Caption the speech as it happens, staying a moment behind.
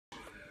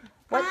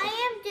What? I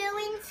am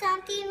doing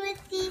something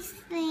with these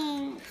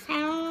things. I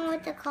don't know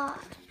what they're called.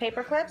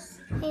 Paper clips?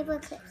 Paper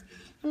clips.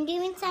 I'm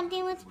doing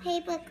something with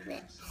paper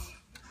clips.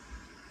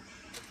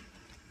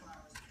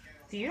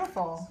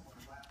 Beautiful.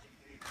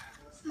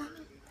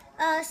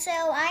 So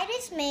I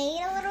just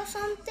made a little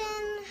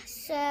something.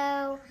 So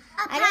a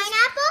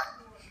pineapple?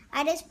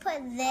 I just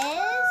put this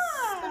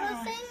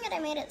little thing that I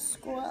made at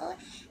school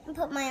and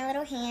put my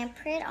little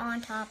handprint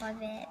on top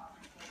of it.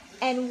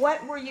 And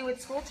what were you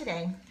at school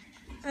today?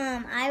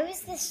 I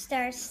was the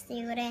star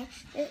student.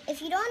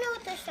 If you don't know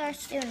what the star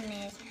student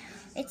is,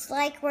 it's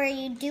like where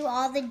you do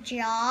all the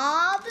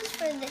jobs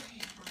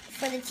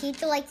for the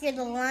teacher. Like you're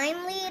the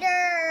line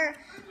leader,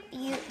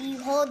 you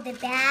hold the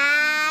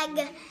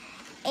bag,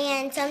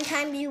 and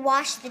sometimes you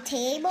wash the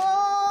tables,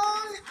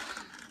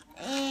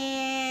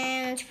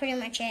 and that's pretty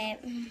much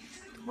it.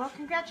 Well,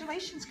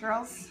 congratulations,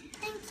 girls.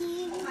 Thank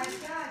you. Oh my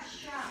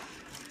gosh,